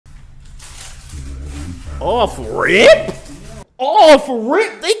Off rip? Off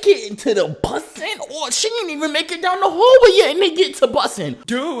rip? They get into the bussin'? Oh, she didn't even make it down the hallway yet and they get to bussin'.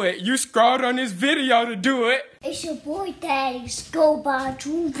 Do it. You scrolled on this video to do it. It's your boy Daddy, go by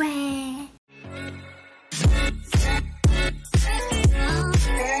Joovier.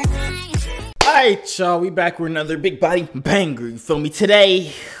 Alright, y'all, we back with another big body banger, you feel me?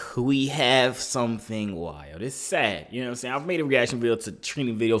 Today, we have something wild. It's sad, you know what I'm saying? I've made a reaction video to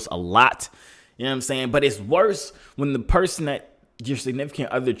cheating videos a lot, you know what I'm saying? But it's worse when the person that your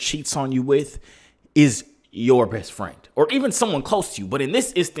significant other cheats on you with is your best friend, or even someone close to you. But in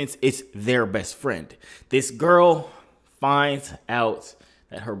this instance, it's their best friend. This girl finds out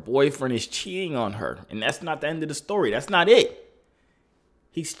that her boyfriend is cheating on her, and that's not the end of the story. That's not it.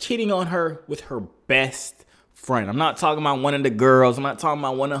 He's cheating on her with her best friend. I'm not talking about one of the girls. I'm not talking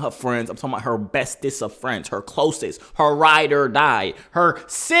about one of her friends. I'm talking about her bestest of friends, her closest, her ride or die, her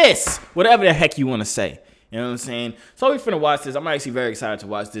sis, whatever the heck you want to say. You know what I'm saying? So we're finna watch this. I'm actually very excited to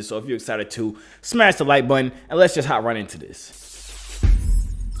watch this. So if you're excited too, smash the like button and let's just hop right into this.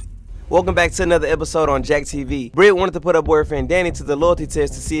 Welcome back to another episode on Jack TV. Britt wanted to put her boyfriend Danny to the loyalty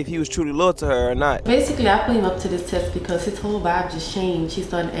test to see if he was truly loyal to her or not. Basically, I put him up to this test because his whole vibe just changed. He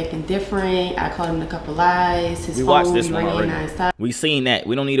started acting different. I called him a couple lies. His we watched this one already. We seen that.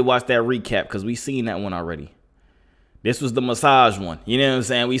 We don't need to watch that recap because we seen that one already. This was the massage one. You know what I'm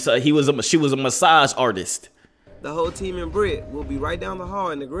saying? We saw she was a massage artist. The whole team and Britt will be right down the hall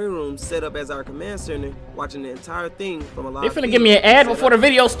in the green room, set up as our command center, watching the entire thing from a live. They finna give me an ad before the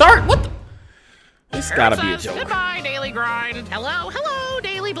video start? What the? This gotta be a joke. Goodbye, daily grind. Hello,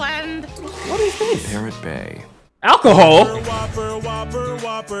 daily blend. What is this? Parrot Bay. Alcohol? I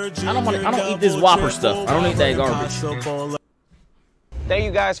don't eat this Whopper stuff. I don't eat that garbage. Thank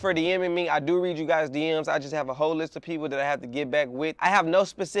you guys for DMing me. I do read you guys' DMs. I just have a whole list of people that I have to get back with. I have no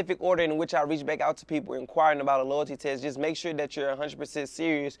specific order in which I reach back out to people inquiring about a loyalty test. Just make sure that you're 100%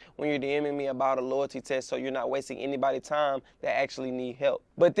 serious when you're DMing me about a loyalty test so you're not wasting anybody's time that actually need help.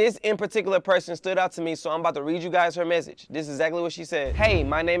 But this in particular person stood out to me, so I'm about to read you guys her message. This is exactly what she said. Hey,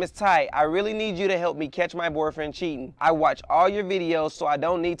 my name is Ty. I really need you to help me catch my boyfriend cheating. I watch all your videos, so I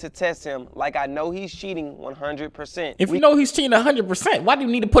don't need to test him. Like, I know he's cheating 100%. If you know he's cheating 100%, why do you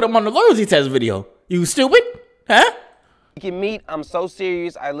need to put him on the loyalty test video? You stupid? Huh? We can meet. I'm so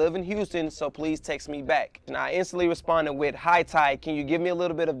serious. I live in Houston, so please text me back. And I instantly responded with, hi Ty, can you give me a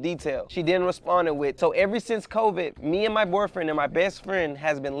little bit of detail? She then responded with, so ever since COVID, me and my boyfriend and my best friend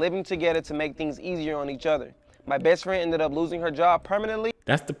has been living together to make things easier on each other. My best friend ended up losing her job permanently.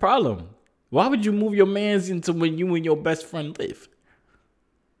 That's the problem. Why would you move your mans into when you and your best friend live?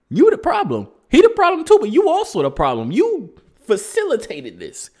 You the problem. He the problem too, but you also the problem. You facilitated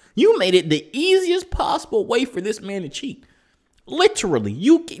this. You made it the easiest possible way for this man to cheat. Literally,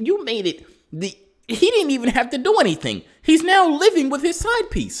 you made it he didn't even have to do anything. He's now living with his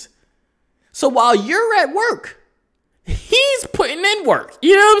side piece. So while you're at work, he's putting in work.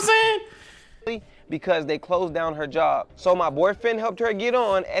 You know what I'm saying? Because they closed down her job. So my boyfriend helped her get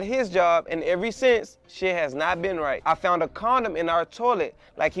on at his job, and ever since, shit has not been right. I found a condom in our toilet,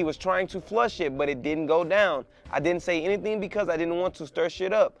 like he was trying to flush it, but it didn't go down. I didn't say anything because I didn't want to stir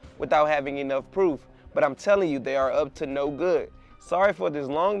shit up without having enough proof. But I'm telling you, they are up to no good. Sorry for this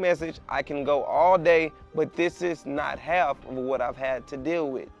long message. I can go all day, but this is not half of what I've had to deal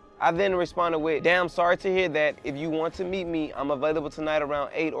with. I then responded with, damn, sorry to hear that. If you want to meet me, I'm available tonight around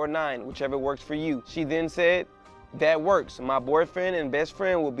 8 or 9, whichever works for you. She then said, that works. My boyfriend and best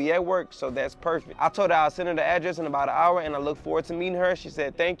friend will be at work, so that's perfect. I told her I'll send her the address in about an hour and I look forward to meeting her. She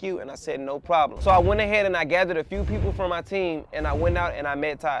said, thank you, and I said, no problem. So I went ahead and I gathered a few people from my team and I went out and I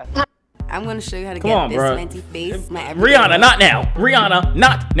met Ty. I'm gonna show you how to get this slanty face. Rihanna, not now. Rihanna,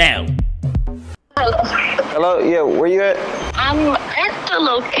 not now. Hello, yeah, where you at? I'm at the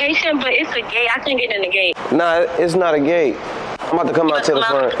location, but it's a gate. I can't get in the gate. Nah, it's not a gate. I'm about to come out to the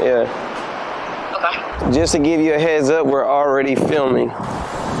front, yeah. Okay. Just to give you a heads up, we're already filming.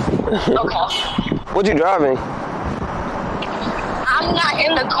 Okay. What you driving? I'm not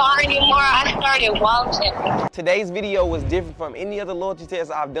in the car anymore. I started walking. Today's video was different from any other loyalty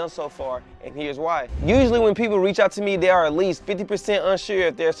test I've done so far, and here's why. Usually when people reach out to me, they are at least 50% unsure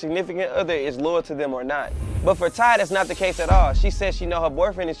if their significant other is loyal to them or not. But for Ty, that's not the case at all. She says she know her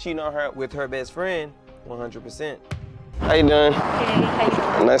boyfriend is cheating on her with her best friend, 100%. How you doing? Hey, how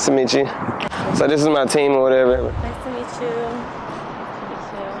you doing? Nice to meet you. So this is my team or whatever. Nice to meet you.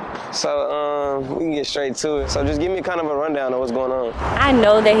 So we can get straight to it. So just give me kind of a rundown of what's going on. I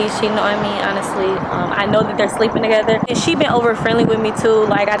know that he's cheating on me, honestly. I know that they're sleeping together. And she been over friendly with me too.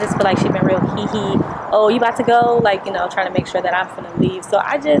 Like, I just feel like she been real hee-hee. Oh, you about to go? Like, you know, trying to make sure that I'm finna leave. So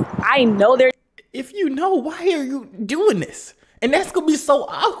I know they're... if you know, why are you doing this? And that's gonna be so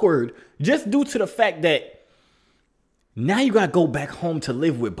awkward, just due to the fact that now you gotta go back home to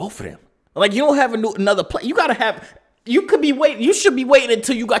live with both of them. Like, you don't have another place. You gotta have. You could be waiting. You should be waiting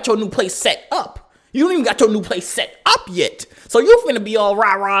until you got your new place set up. You don't even got your new place set up yet. So you finna be all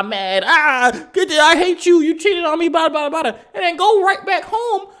rah mad. I hate you. You cheated on me. Blah blah blah. And then go right back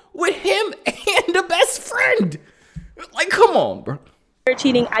home with him and the best friend. Like, come on, bro. They're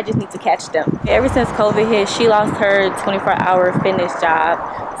cheating, I just need to catch them. Ever since COVID hit, she lost her 24-hour fitness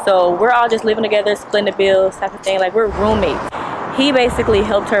job. So we're all just living together, splitting the bills type of thing. Like, we're roommates. He basically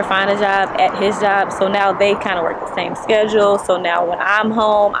helped her find a job at his job. So now they kind of work the same schedule. So now when I'm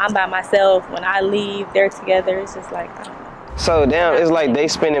home, I'm by myself. When I leave, they're together. It's just like, I don't know. So damn, it's like they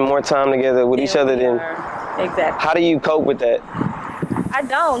spending more time together with each other than... Exactly. How do you cope with that? I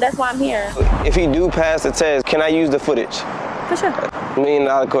don't. That's why I'm here. If he do pass the test, can I use the footage? For sure. $1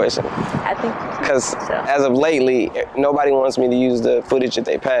 million question. I think. Because as of lately, nobody wants me to use the footage if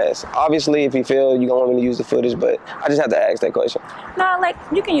they pass. Obviously, if you fail, you're going to want me to use the footage, but I just have to ask that question. No, like,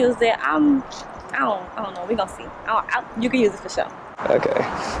 you can use it. I don't know. We're going to see. You can use it for sure.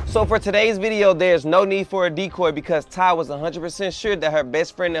 Okay. So for today's video, there's no need for a decoy because Ty was 100% sure that her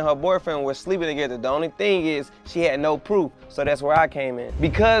best friend and her boyfriend were sleeping together. The only thing is she had no proof, so that's where I came in.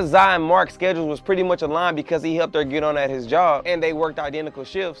 Because Zai and Mark's schedules was pretty much aligned because he helped her get on at his job and they worked identical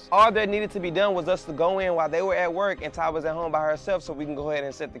shifts. All that needed to be done was us to go in while they were at work and Ty was at home by herself so we can go ahead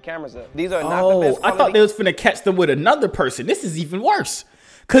and set the cameras up. These are not the best quality. I thought they was finna catch them with another person. This is even worse.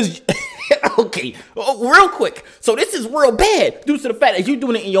 Cause, okay, real quick. So this is real bad due to the fact that you're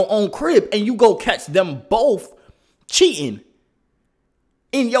doing it in your own crib and you go catch them both cheating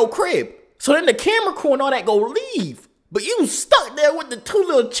in your crib. So then the camera crew and all that go leave. But you stuck there with the two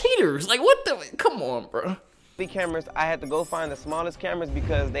little cheaters. Like, what the, come on, bro. The cameras, I had to go find the smallest cameras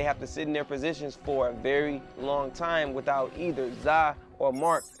because they have to sit in their positions for a very long time without either Zai or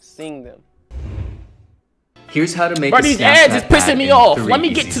Mark seeing them. Here's how to make these ads is pissing me off. Let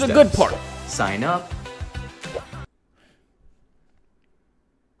me get to the good part. Sign up.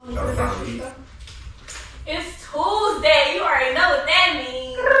 It's Tuesday. You already know what that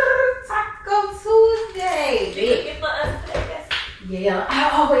means. Taco Tuesday. Get for us today. Yeah, I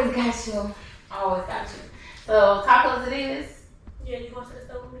always got you. Always got you. So tacos it is. Yeah, you going to the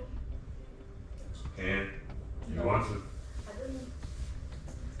store with me? And you want to?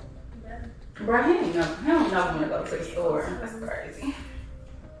 Bro, he don't know when to go to the store. That's crazy.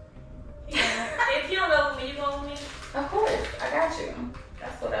 Yeah. If you don't go with me, you going with me? Of course, I got you.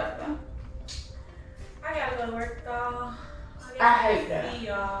 That's whatever. I gotta go to work, though. I hate that.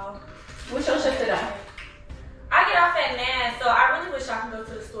 Y'all. What's your shift today? I get off at 9, so I really wish I could go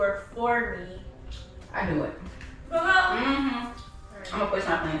to the store for me. I do it. Go. I'm gonna push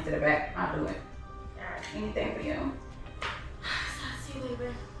my plans to the back. I'll do it. Alright. Anything for you. See you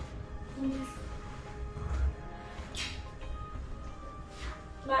later.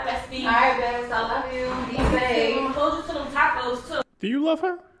 My bestie. Alright, best. I love you. Be safe. I'm gonna hold you to them tacos too. Do you love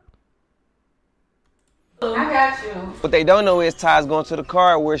her? I got you. What they don't know is Ty's going to the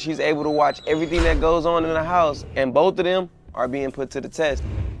car where she's able to watch everything that goes on in the house, and both of them are being put to the test.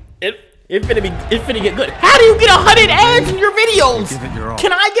 It's finna get good. How do you get 100 ads in your videos?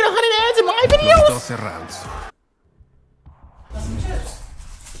 Can I get 100 ads in my videos? Some chips.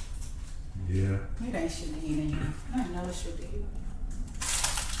 Yeah. It ain't shit to eat in here. I know it should be.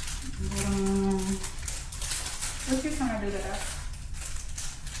 What you trying to do today?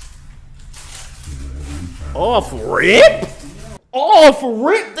 Off rip? Off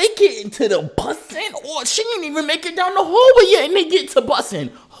rip? They get into the bussin'? Oh, she ain't even make it down the hallway yet and they get to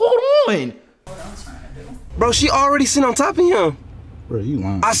bussin'. Hold on. What I'm trying to do. Bro, she already sitting on top of him. Bro, you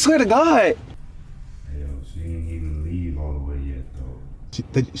lying. I swear to God. Hell, she ain't even leave all the way yet,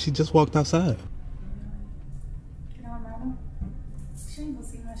 though. She just walked outside. You know, mama? She ain't gonna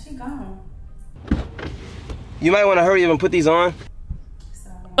see her. She gone. You might want to hurry up and put these on.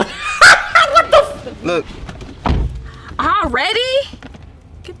 Look. Already?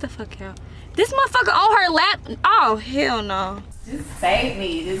 Get the fuck out. This motherfucker on her lap. Oh, hell no. Just save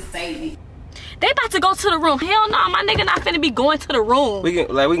me. Just save me. They about to go to the room. Hell no, my nigga not finna be going to the room. We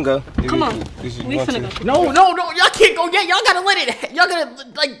can go. Come on. We finna go. No, y'all can't go yet. Y'all gotta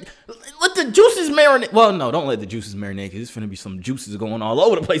let the juices marinate. Well, no, don't let the juices marinate, because it's finna be some juices going all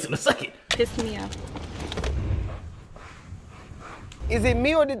over the place in a second. Piss me off. Is it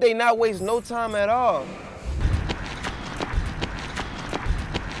me or did they not waste no time at all?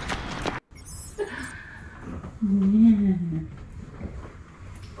 I'm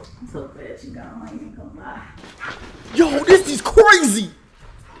so glad you gone. I ain't gonna lie. Yo, this is crazy.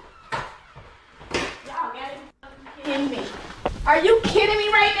 Are you kidding me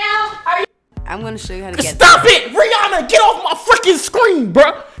right now? Are you? I'm gonna show you how to get. Stop it, Rihanna! Get off my freaking screen,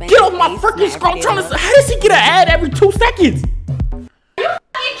 bro. Get off my freaking screen. I'm trying to. How does he get an ad every 2 seconds? Are you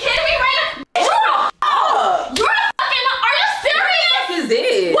kidding me right now? You're a fucking. Are you serious? What is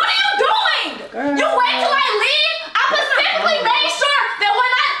this? What are you doing? Girl. You wait till I leave. I specifically made sure that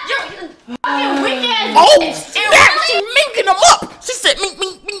when you fucking weekend. Oh, snap! She minking them up. She said, mink,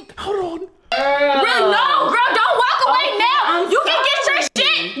 mink, mink. Hold on. Girl, no, girl, don't walk away now. You can get your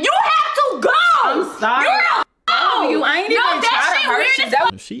shit. You have to go. I'm sorry. You're a you. I ain't even trying to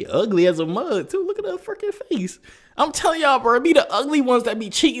hurt you. She ugly as a mug too. Look at her freaking face. I'm telling y'all, bro, it be the ugly ones that be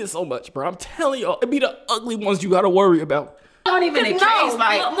cheating so much, bro. I'm telling y'all, it be the ugly ones you gotta worry about. Don't even in case,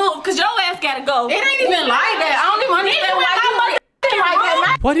 like, move, cause your ass gotta go. It ain't even like that. I don't even understand why you like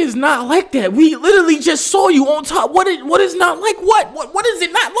that. What is not like that? We literally just saw you on top. What is not like what? What is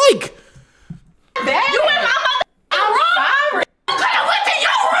it not like? That? You in my room? Sorry. Cause I went to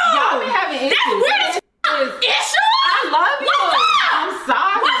your room. Y'all be having issues. That's weird as issues? I love you. What's up? I'm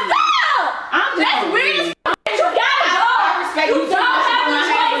sorry. What's up? I'm just That's weird as you gotta go. I respect you. You don't have a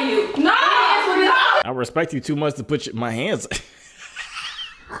choice. No. I respect you too much to put my hands.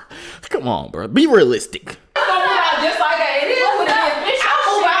 Come on, bro. Be realistic. Just like that. It is what it is. I'll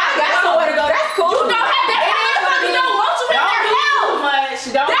move out. I got somewhere to go. That's cool. You don't have that. Motherfuckers don't want you in their house.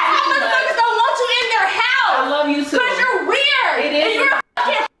 Don't That's how motherfuckers don't want you in their house. I love you too. Cause you're weird. It is. And you're a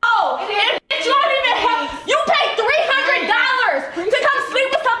fucking hoe. And bitch, you don't even have. You pay $300 to come sleep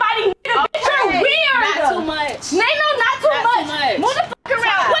with somebody. Nigga, bitch, you're weird. Not too much. No, not too much. Move the fuck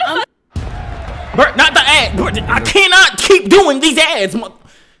around. What the fuck? Bro, not the ad. Bro, I cannot keep doing these ads.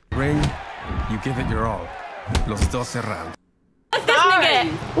 Ring, you give it your all. Los 12 rounds. What's this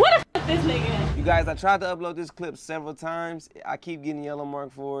nigga? What the fuck this nigga? You guys, I tried to upload this clip several times. I keep getting yellow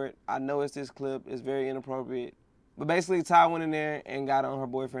mark for it. I know it's this clip. It's very inappropriate. But basically, Ty went in there and got on her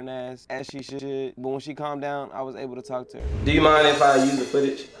boyfriend's ass, as she should. But when she calmed down, I was able to talk to her. Do you mind if I use the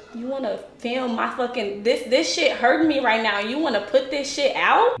footage? You wanna film my fucking, this shit hurting me right now. You wanna put this shit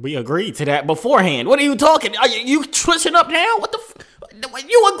out? We agreed to that beforehand. What are you talking? Are you switching up now? What the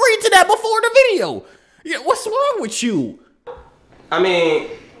you agreed to that before the video. Yeah, what's wrong with you? I mean...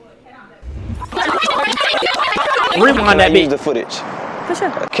 Rewind that use the footage. For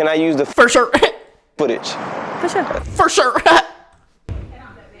sure. Can I use the... For sure. Footage. For sure. For sure.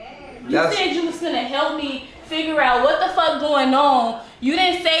 You said you was gonna help me figure out what the fuck going on. You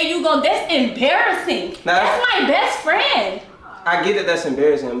didn't say you gonna, that's embarrassing. Now, that's my best friend. I get that that's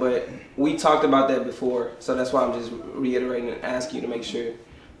embarrassing, but we talked about that before, so that's why I'm just reiterating and asking you to make sure.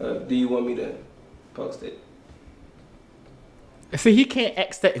 Do you want me to post it? See, he can't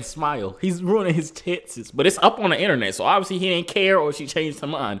X that and smile. He's ruining his chances. But it's up on the internet, so obviously he didn't care or she changed her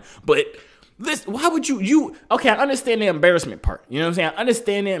mind. But this, why would you, okay, I understand the embarrassment part. You know what I'm saying? I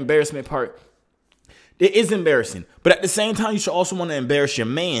understand the embarrassment part. It is embarrassing. But at the same time, you should also want to embarrass your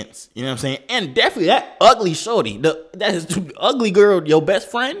mans. You know what I'm saying? And definitely that ugly shorty. That is ugly girl, your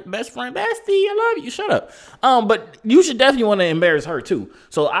best friend, bestie, I love you. Shut up. But you should definitely want to embarrass her too.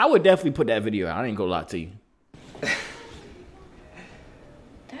 So I would definitely put that video out. I ain't gonna lie to you.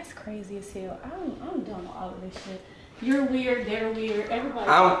 That's crazy as hell. I'm done with all of this shit. You're weird, they're weird,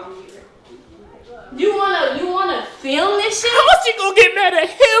 everybody's weird. You wanna film this shit? How much you gonna get mad at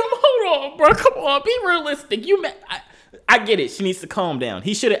him? Hold on, bro. Come on, be realistic. You mad? I get it. She needs to calm down.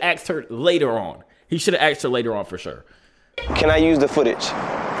 He should have asked her later on. He should have asked her later on for sure. Can I use the footage?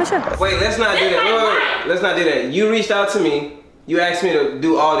 For sure. Wait, let's not do that. Wait. Let's not do that. You reached out to me. You asked me to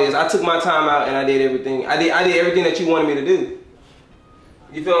do all this. I took my time out and I did everything. I did everything that you wanted me to do.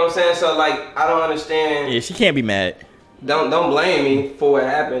 You feel what I'm saying? So like, I don't understand. Yeah, she can't be mad. Don't blame me for what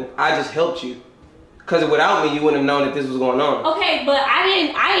happened. I just helped you. Cause without me, you wouldn't have known that this was going on. Okay, but I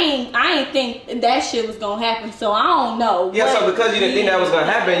ain't think that shit was gonna happen, so I don't know. Yeah, so because you didn't think that was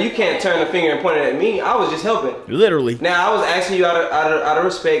gonna happen, you can't turn the finger and point it at me. I was just helping. Literally. Now I was asking you out of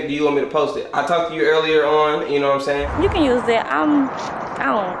respect, do you want me to post it? I talked to you earlier on, you know what I'm saying? You can use it. I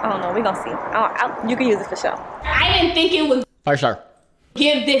don't know. We gonna see. You can use it for sure. I didn't think it would. For sure.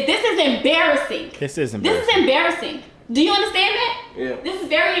 Give this. This is embarrassing. This is embarrassing. This is embarrassing. Do you understand that? Yeah. This is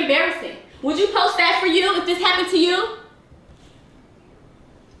very embarrassing. Would you post that for you if this happened to you?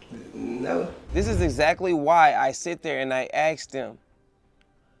 No. This is exactly why I sit there and I asked him,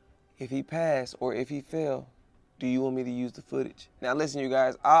 if he passed or if he failed, do you want me to use the footage? Now listen, you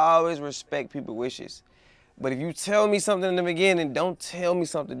guys, I always respect people's wishes. But if you tell me something in the beginning, don't tell me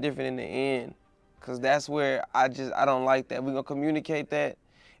something different in the end. Cause that's where I don't like that. We're gonna communicate that.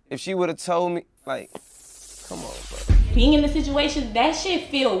 If she would have told me, like, come on, bro. being in the situation, that shit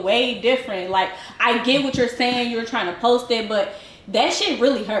feel way different. Like, I get what you're saying, you're trying to post it, but that shit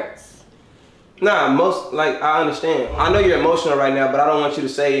really hurts. Nah, I understand. I know you're emotional right now, but I don't want you to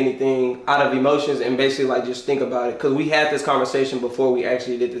say anything out of emotions and basically like just think about it. Cause we had this conversation before we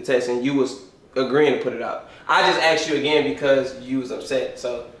actually did the test and you was agreeing to put it out. I just asked you again because you was upset,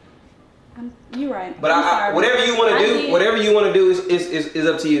 so. You're right. But sorry. whatever you want to do, whatever you want to do is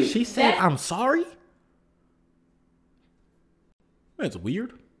up to you. She said, "I'm sorry." That's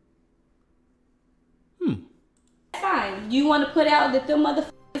weird. Fine. You want to put out that them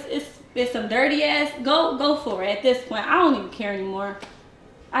motherfuckers is some dirty ass? Go for it. At this point, I don't even care anymore.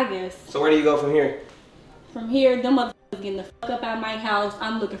 I guess. So where do you go from here? From here, them motherfuckers getting the fuck up out of my house.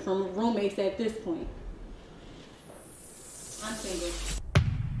 I'm looking for roommates at this point. I'm single.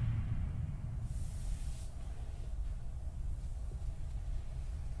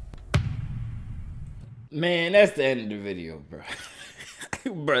 Man, that's the end of the video, bro.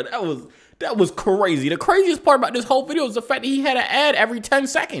 Bro, that was crazy. The craziest part about this whole video is the fact that he had an ad every 10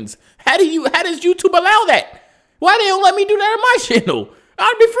 seconds. How does YouTube allow that? Why they don't let me do that on my channel?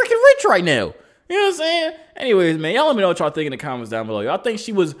 I'd be freaking rich right now. You know what I'm saying? Anyways, man, y'all let me know what y'all think in the comments down below. Y'all think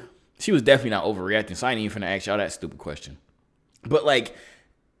she was definitely not overreacting, so I ain't even finna ask y'all that stupid question. But like,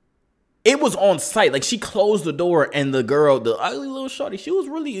 it was on site. Like, she closed the door and the girl, the ugly little shorty, she was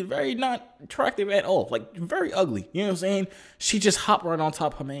really very not attractive at all. Like, very ugly. You know what I'm saying? She just hopped right on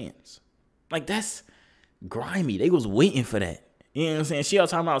top of her mans. Like, that's grimy. They was waiting for that. You know what I'm saying? She all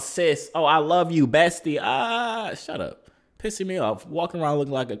talking about sis. Oh, I love you, bestie. Ah, shut up. Pissing me off. Walking around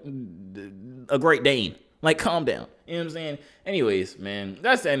looking like a Great Dane. Like, calm down. You know what I'm saying? Anyways, man,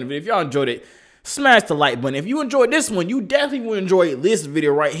 that's the end of it. If y'all enjoyed it, smash the like button. If you enjoyed this one, you definitely will enjoy this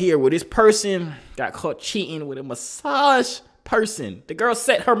video right here where this person got caught cheating with a massage person. The girl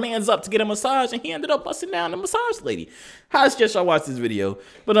set her mans up to get a massage and he ended up busting down the massage lady. I suggest y'all watch this video.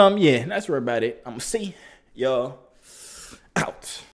 But yeah, that's right about it. I'm gonna see y'all